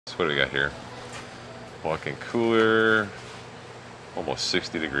So what do we got here? Walk-in cooler, almost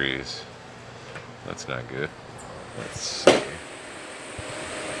 60 degrees. That's not good. Let's see.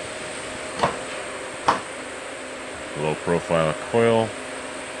 Low profile coil.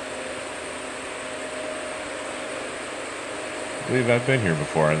 I believe I've been here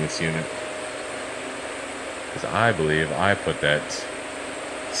before on this unit, because I believe I put that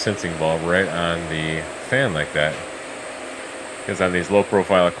sensing bulb right on the fan like that, because on these low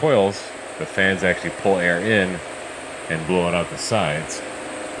profile coils the fans actually pull air in and blow it out the sides,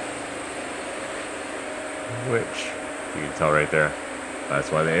 which you can tell right there.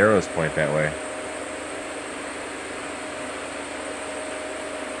 That's why the arrows point that way.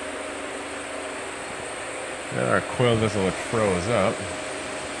 Now our coil doesn't look froze up.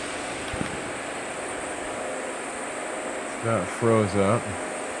 It's not froze up.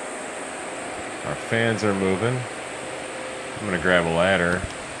 Our fans are moving. I'm going to grab a ladder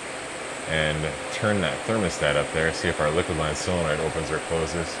and turn that thermostat up there, see if our liquid line solenoid opens or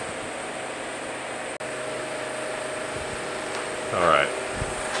closes. Alright,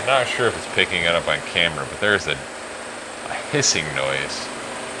 I'm not sure if it's picking it up on camera, but there's a hissing noise.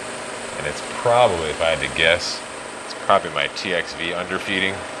 And it's probably, if I had to guess, it's probably my TXV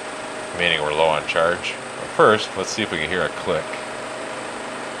underfeeding, meaning we're low on charge. But first, let's see if we can hear a click.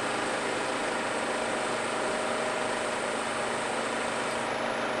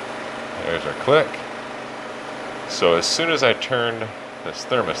 There's our click. So as soon as I turned this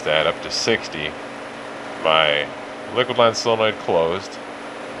thermostat up to 60, my liquid line solenoid closed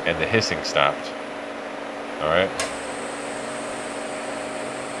and the hissing stopped. Alright.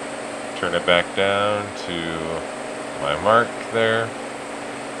 Turn it back down to my mark there.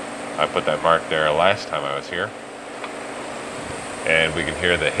 I put that mark there last time I was here. And we can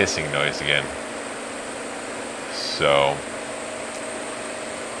hear the hissing noise again. So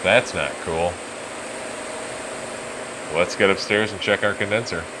that's not cool. Let's get upstairs and check our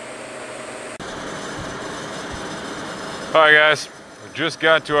condenser. Alright guys, we just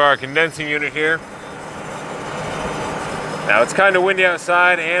got to our condensing unit here. Now it's kind of windy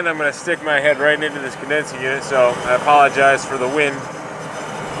outside and I'm going to stick my head right into this condensing unit, so I apologize for the wind.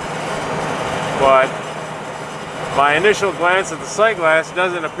 But my initial glance at the sight glass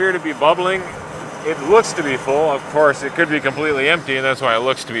doesn't appear to be bubbling. It looks to be full. Of course, it could be completely empty, and that's why it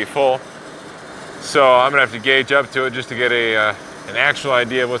looks to be full. So I'm going to have to gauge up to it just to get an actual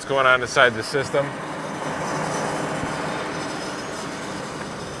idea of what's going on inside the system.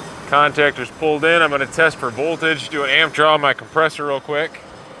 Contactor's pulled in. I'm going to test for voltage, do an amp draw on my compressor real quick.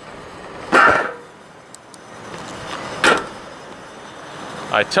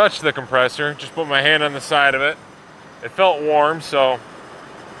 I touched the compressor, just put my hand on the side of it. It felt warm, so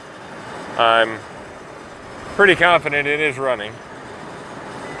I'm pretty confident it is running.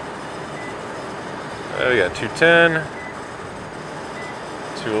 We got 210,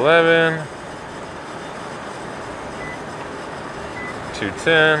 211,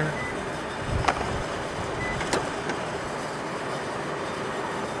 210.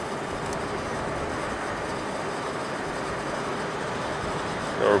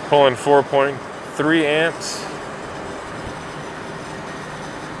 So we're pulling 4.3 amps.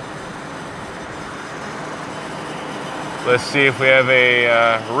 Let's see if we have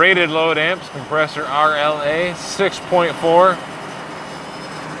a rated load amps, compressor RLA 6.4.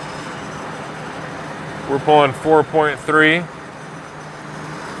 We're pulling 4.3.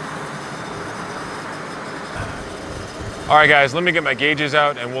 All right guys, let me get my gauges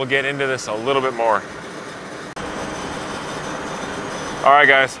out and we'll get into this a little bit more. All right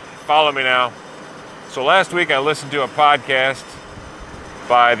guys, follow me now. So last week I listened to a podcast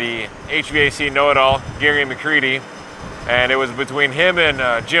by the HVAC know-it-all, Gary McCready, and it was between him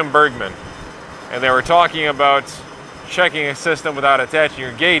and Jim Bergman. And they were talking about checking a system without attaching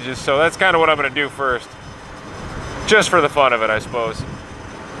your gauges, so that's kind of what I'm going to do first. Just for the fun of it, I suppose.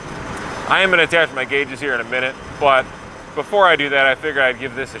 I am going to attach my gauges here in a minute, but before I do that, I figured I'd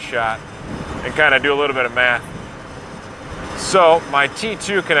give this a shot and kind of do a little bit of math. So my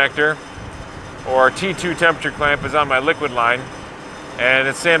T2 connector, or T2 temperature clamp, is on my liquid line, and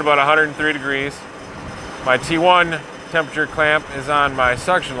it's saying about 103 degrees. My T1 temperature clamp is on my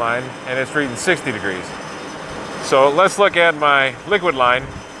suction line, and it's reading 60 degrees. So let's look at my liquid line.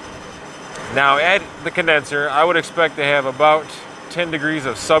 Now at the condenser, I would expect to have about 10 degrees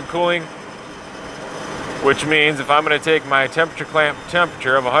of subcooling, which means if I'm going to take my temperature clamp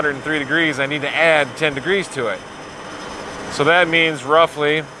temperature of 103 degrees, I need to add 10 degrees to it. So that means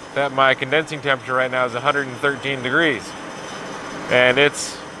roughly that my condensing temperature right now is 113 degrees. And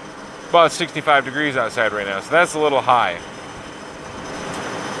it's about 65 degrees outside right now, so that's a little high.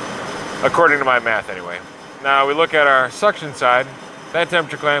 according to my math anyway. Now we look at our suction side. That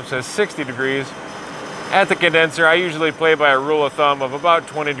temperature clamp says 60 degrees. At the condenser, I usually play by a rule of thumb of about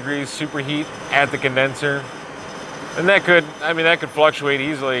 20 degrees superheat at the condenser. And that could fluctuate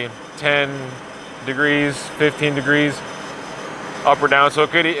easily 10 degrees, 15 degrees, up or down. So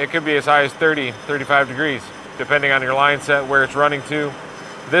it could be as high as 30, 35 degrees, depending on your line set, where it's running to.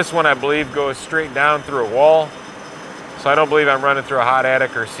 This one, I believe, goes straight down through a wall. So I don't believe I'm running through a hot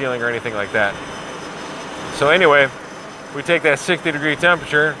attic or ceiling or anything like that. So anyway, we take that 60 degree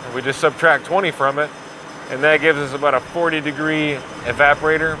temperature, and we just subtract 20 from it, and that gives us about a 40 degree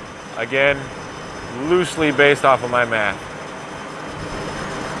evaporator. Again, loosely based off of my math.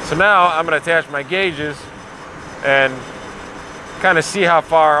 So now I'm going to attach my gauges and kind of see how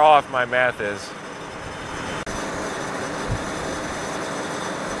far off my math is.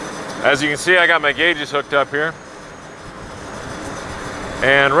 As you can see, I got my gauges hooked up here.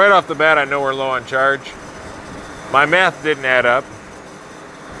 And right off the bat, I know we're low on charge. My math didn't add up,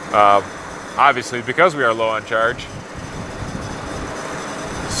 obviously, because we are low on charge.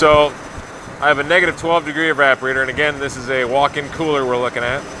 So I have a negative 12 degree evaporator, and again, this is a walk-in cooler we're looking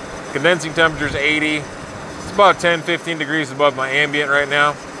at. Condensing temperature is 80. It's about 10, 15 degrees above my ambient right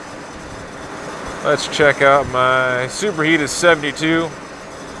now. Let's check out my superheat is 72.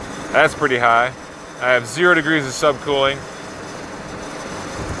 That's pretty high. I have 0 degrees of subcooling.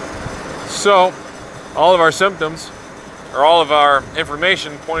 So all of our symptoms, or all of our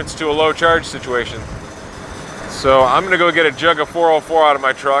information, points to a low charge situation. So I'm going to go get a jug of 404 out of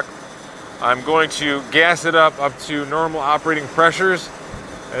my truck. I'm going to gas it up to normal operating pressures,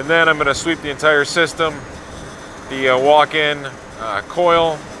 and then I'm going to sweep the entire system, the walk-in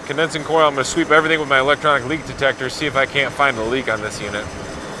coil, condensing coil. I'm going to sweep everything with my electronic leak detector, see if I can't find a leak on this unit.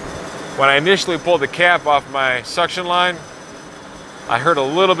 When I initially pulled the cap off my suction line, I heard a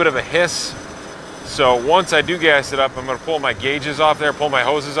little bit of a hiss. So once I do gas it up, I'm going to pull my gauges off there, pull my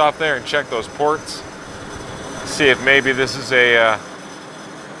hoses off there, and check those ports. See if maybe this is a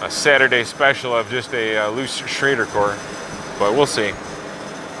Saturday special of just a loose Schrader core, but we'll see.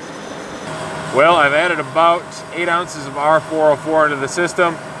 Well, I've added about 8 ounces of R404 into the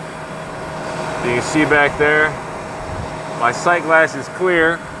system. You can see back there, my sight glass is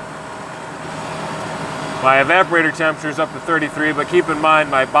clear. My evaporator temperature is up to 33, but keep in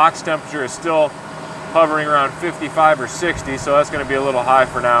mind my box temperature is still hovering around 55 or 60, so that's going to be a little high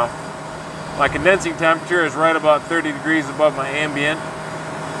for now. My condensing temperature is right about 30 degrees above my ambient.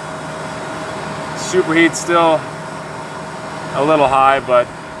 Superheat's still a little high, but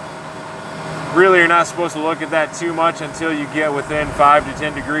really you're not supposed to look at that too much until you get within 5 to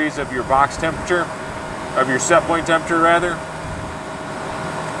 10 degrees of your box temperature, of your set point temperature rather.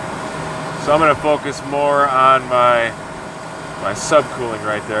 So I'm going to focus more on my subcooling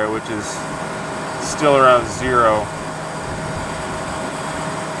right there, which is still around 0.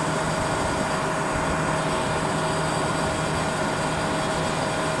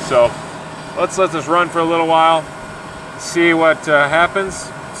 So let's let this run for a little while, see what happens,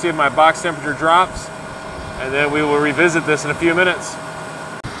 see if my box temperature drops, and then we will revisit this in a few minutes.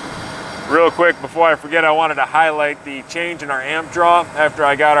 Real quick, before I forget, I wanted to highlight the change in our amp draw after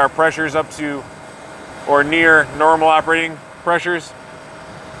I got our pressures up to or near normal operating pressures.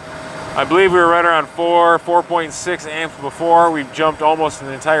 I believe we were right around 4.6 amps before. We've jumped almost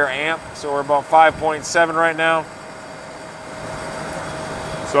an entire amp, so we're about 5.7 right now.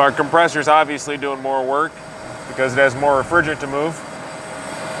 So our compressor's obviously doing more work because it has more refrigerant to move.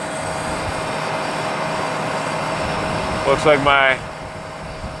 Looks like my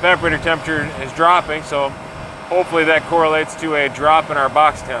evaporator temperature is dropping, so hopefully that correlates to a drop in our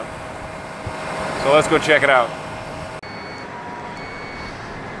box temp. So let's go check it out.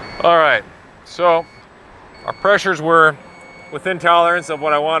 All right, so our pressures were within tolerance of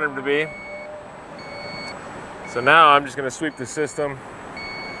what I wanted them to be. So now I'm just going to sweep the system,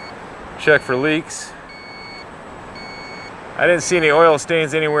 check for leaks. I didn't see any oil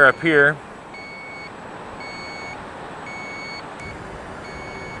stains anywhere up here.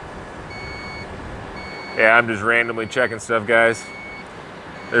 Yeah, I'm just randomly checking stuff, guys.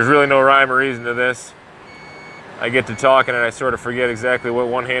 There's really no rhyme or reason to this. I get to talking and I sort of forget exactly what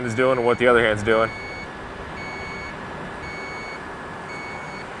one hand is doing and what the other hand's doing.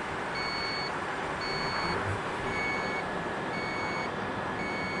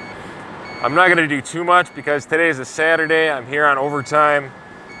 I'm not gonna do too much because today is a Saturday. I'm here on overtime.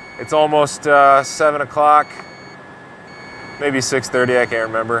 It's almost 7 o'clock, maybe 6:30, I can't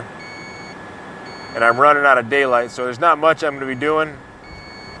remember. And I'm running out of daylight, so there's not much I'm gonna be doing.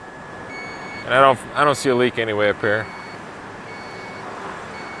 And I don't see a leak anyway up here.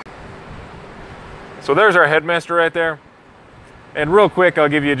 So there's our headmaster right there. And real quick, I'll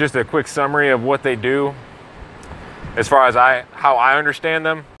give you just a quick summary of what they do as far as how I understand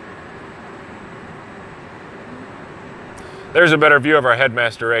them. There's a better view of our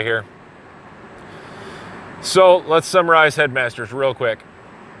headmaster right here. So let's summarize headmasters real quick.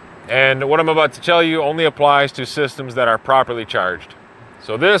 And what I'm about to tell you only applies to systems that are properly charged.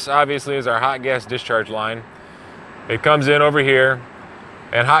 So this obviously is our hot gas discharge line. It comes in over here,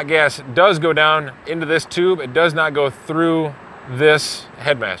 and hot gas does go down into this tube. It does not go through this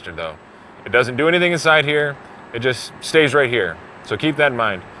headmaster though. It doesn't do anything inside here. It just stays right here. So keep that in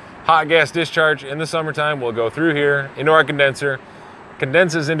mind. Hot gas discharge in the summertime will go through here into our condenser,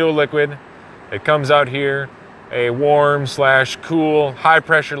 condenses into a liquid. It comes out here, a warm / cool, high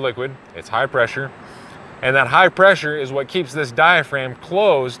pressure liquid. It's high pressure. And that high pressure is what keeps this diaphragm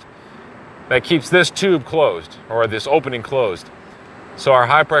closed, that keeps this tube closed, or this opening closed. So our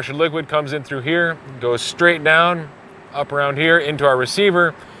high pressure liquid comes in through here, goes straight down, up around here, into our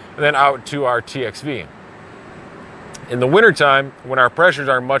receiver, and then out to our TXV. In the wintertime, when our pressures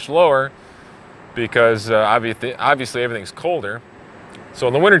are much lower, because obviously everything's colder, so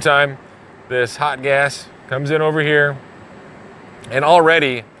in the wintertime, this hot gas comes in over here, and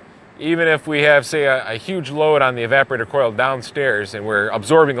already, even if we have, say, a huge load on the evaporator coil downstairs and we're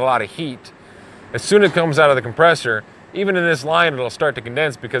absorbing a lot of heat, as soon as it comes out of the compressor, even in this line, it'll start to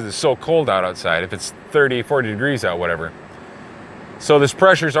condense because it's so cold outside, if it's 30, 40 degrees out, whatever. So this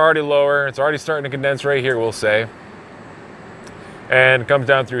pressure's already lower. It's already starting to condense right here, we'll say. And comes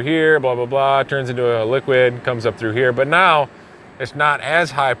down through here, blah, blah, blah, turns into a liquid, comes up through here. But now, it's not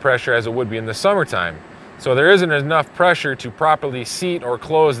as high pressure as it would be in the summertime. So there isn't enough pressure to properly seat or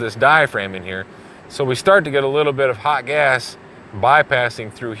close this diaphragm in here. So we start to get a little bit of hot gas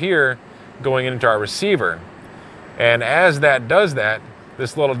bypassing through here, going into our receiver. And as that does that,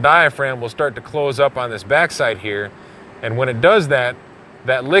 this little diaphragm will start to close up on this backside here. And when it does that,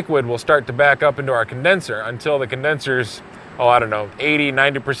 that liquid will start to back up into our condenser until the condenser's, oh, I don't know, 80,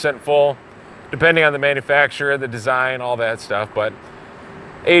 90% full, depending on the manufacturer, the design, all that stuff. But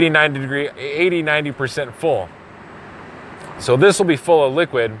 80, 90% full. So this will be full of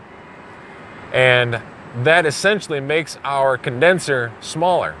liquid, and that essentially makes our condenser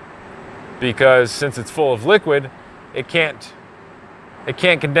smaller, because since it's full of liquid, it can't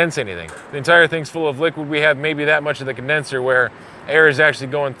condense anything. The entire thing's full of liquid. We have maybe that much of the condenser where air is actually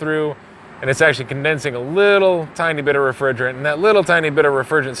going through, and it's actually condensing a little tiny bit of refrigerant, and that little tiny bit of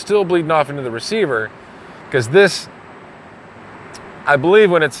refrigerant still bleeding off into the receiver, because this, I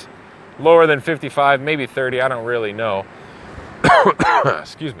believe when it's lower than 55, maybe 30, I don't really know.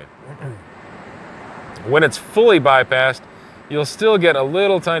 Excuse me. When it's fully bypassed, you'll still get a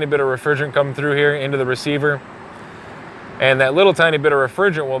little tiny bit of refrigerant coming through here into the receiver. And that little tiny bit of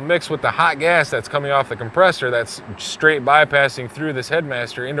refrigerant will mix with the hot gas that's coming off the compressor that's straight bypassing through this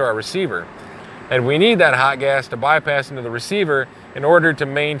headmaster into our receiver. And we need that hot gas to bypass into the receiver in order to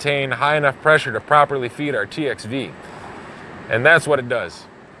maintain high enough pressure to properly feed our TXV. And that's what it does,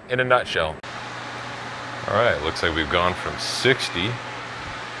 in a nutshell. All right, looks like we've gone from 60 to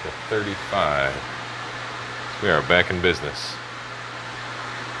 35. We are back in business.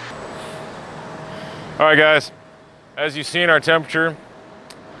 All right, guys. As you've seen, our temperature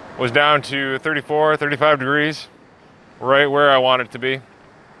was down to 34, 35 degrees, right where I want it to be.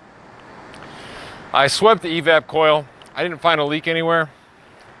 I swept the evap coil. I didn't find a leak anywhere.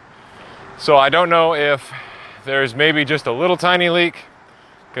 So I don't know if there's maybe just a little tiny leak,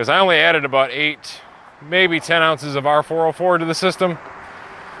 because I only added about 8, maybe 10 ounces of R404 to the system.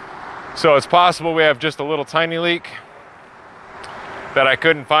 So it's possible we have just a little tiny leak that I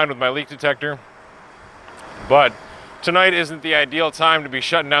couldn't find with my leak detector. But tonight isn't the ideal time to be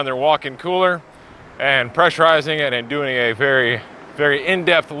shutting down their walk-in cooler and pressurizing it and doing a very, very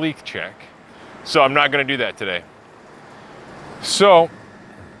in-depth leak check. So I'm not going to do that today. So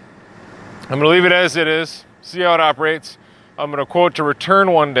I'm going to leave it as it is, see how it operates. I'm going to quote to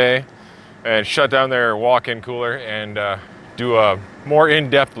return one day and shut down their walk-in cooler and do a more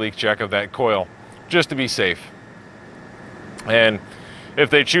in-depth leak check of that coil, just to be safe. And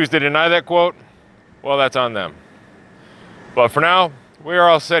if they choose to deny that quote, well, that's on them. But for now, we are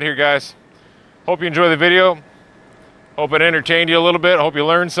all set here, guys. Hope you enjoy the video. Hope it entertained you a little bit. Hope you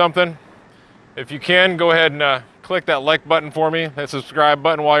learned something. If you can, go ahead and click that like button for me, that subscribe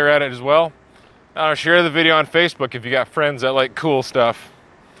button while you're at it as well. Share the video on Facebook if you got friends that like cool stuff,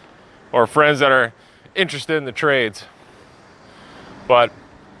 or friends that are interested in the trades. But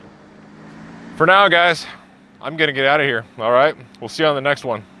for now, guys, I'm gonna get out of here. All right, we'll see you on the next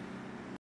one.